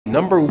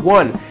Number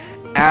 1,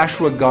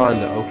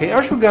 ashwagandha. Okay,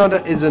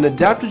 ashwagandha is an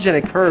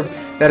adaptogenic herb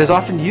that is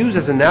often used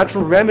as a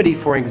natural remedy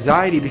for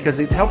anxiety because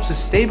it helps to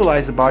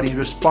stabilize the body's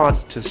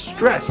response to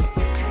stress.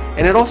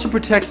 And it also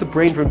protects the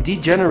brain from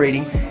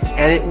degenerating,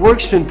 and it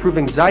works to improve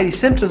anxiety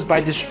symptoms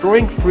by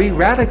destroying free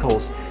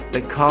radicals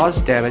that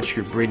cause damage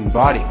to your brain and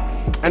body.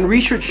 And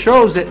research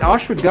shows that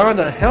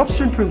ashwagandha helps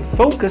to improve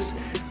focus,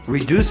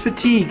 reduce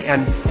fatigue,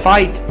 and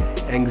fight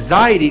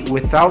anxiety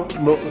without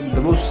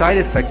the most side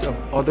effects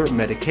of other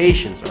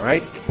medications. All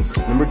right.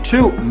 Number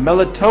 2,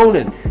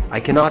 melatonin. I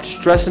cannot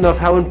stress enough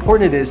how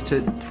important it is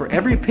for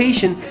every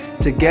patient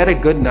to get a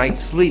good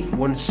night's sleep.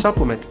 One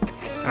supplement,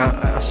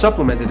 a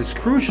supplement that is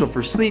crucial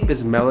for sleep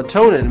is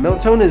melatonin.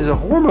 Melatonin is a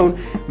hormone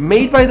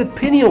made by the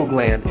pineal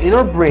gland in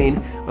our brain,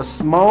 a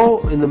small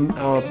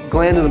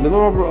gland in the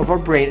middle of our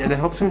brain, and it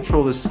helps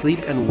control the sleep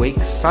and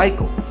wake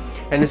cycle.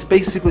 And it's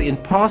basically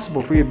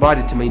impossible for your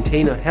body to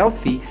maintain a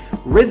healthy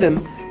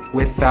rhythm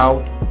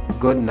without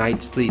good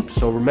night's sleep.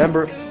 So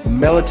remember,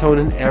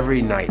 melatonin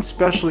every night,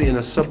 especially in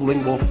a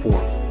sublingual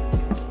form.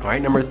 All right,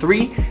 number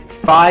 3,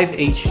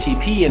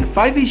 5-HTP. And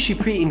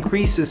 5-HTP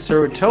increases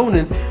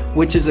serotonin,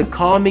 which is a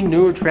calming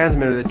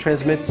neurotransmitter that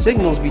transmits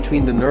signals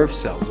between the nerve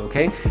cells,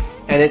 okay?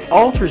 And it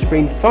alters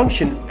brain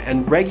function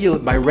and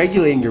by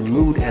regulating your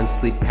mood and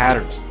sleep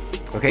patterns.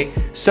 Okay,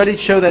 studies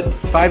show that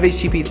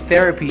 5-HTP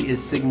therapy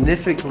is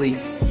significantly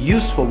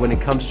useful when it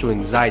comes to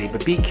anxiety,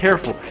 but be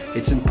careful.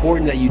 It's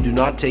important that you do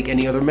not take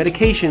any other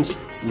medications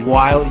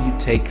while you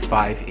take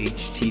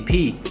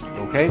 5-HTP.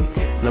 Okay,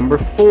 number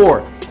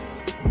 4,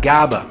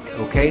 GABA.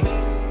 Okay,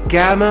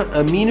 gamma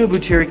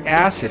aminobutyric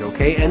acid.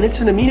 Okay, and it's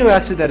an amino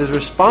acid that is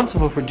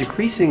responsible for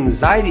decreasing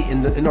anxiety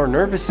in our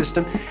nervous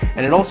system,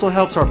 and it also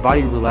helps our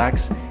body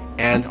relax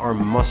and our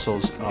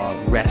muscles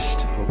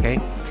rest. Okay.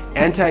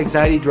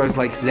 Anti-anxiety drugs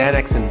like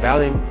Xanax and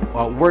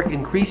Valium work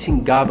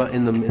increasing GABA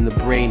in the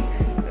brain,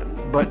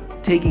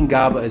 but taking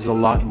GABA is a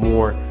lot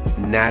more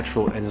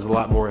natural and is a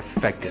lot more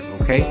effective.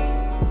 Okay,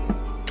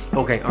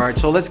 all right.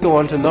 So let's go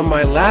on to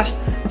my last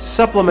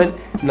supplement,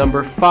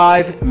 number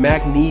 5,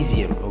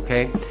 magnesium.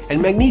 Okay,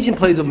 and magnesium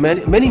plays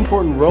many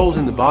important roles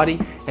in the body,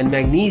 and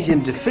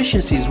magnesium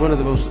deficiency is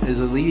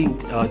a leading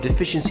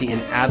deficiency in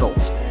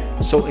adults.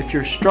 So if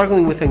you're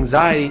struggling with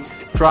anxiety,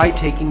 try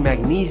taking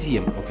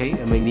magnesium, okay,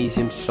 a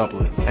magnesium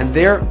supplement. And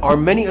there are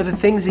many other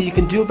things that you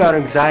can do about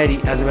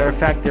anxiety. As a matter of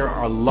fact, there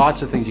are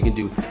lots of things you can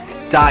do.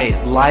 Diet,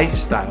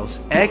 lifestyles,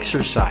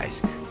 exercise,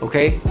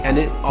 okay? And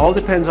it all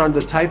depends on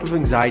the type of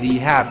anxiety you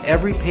have.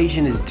 Every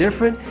patient is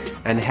different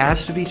and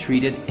has to be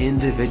treated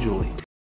individually.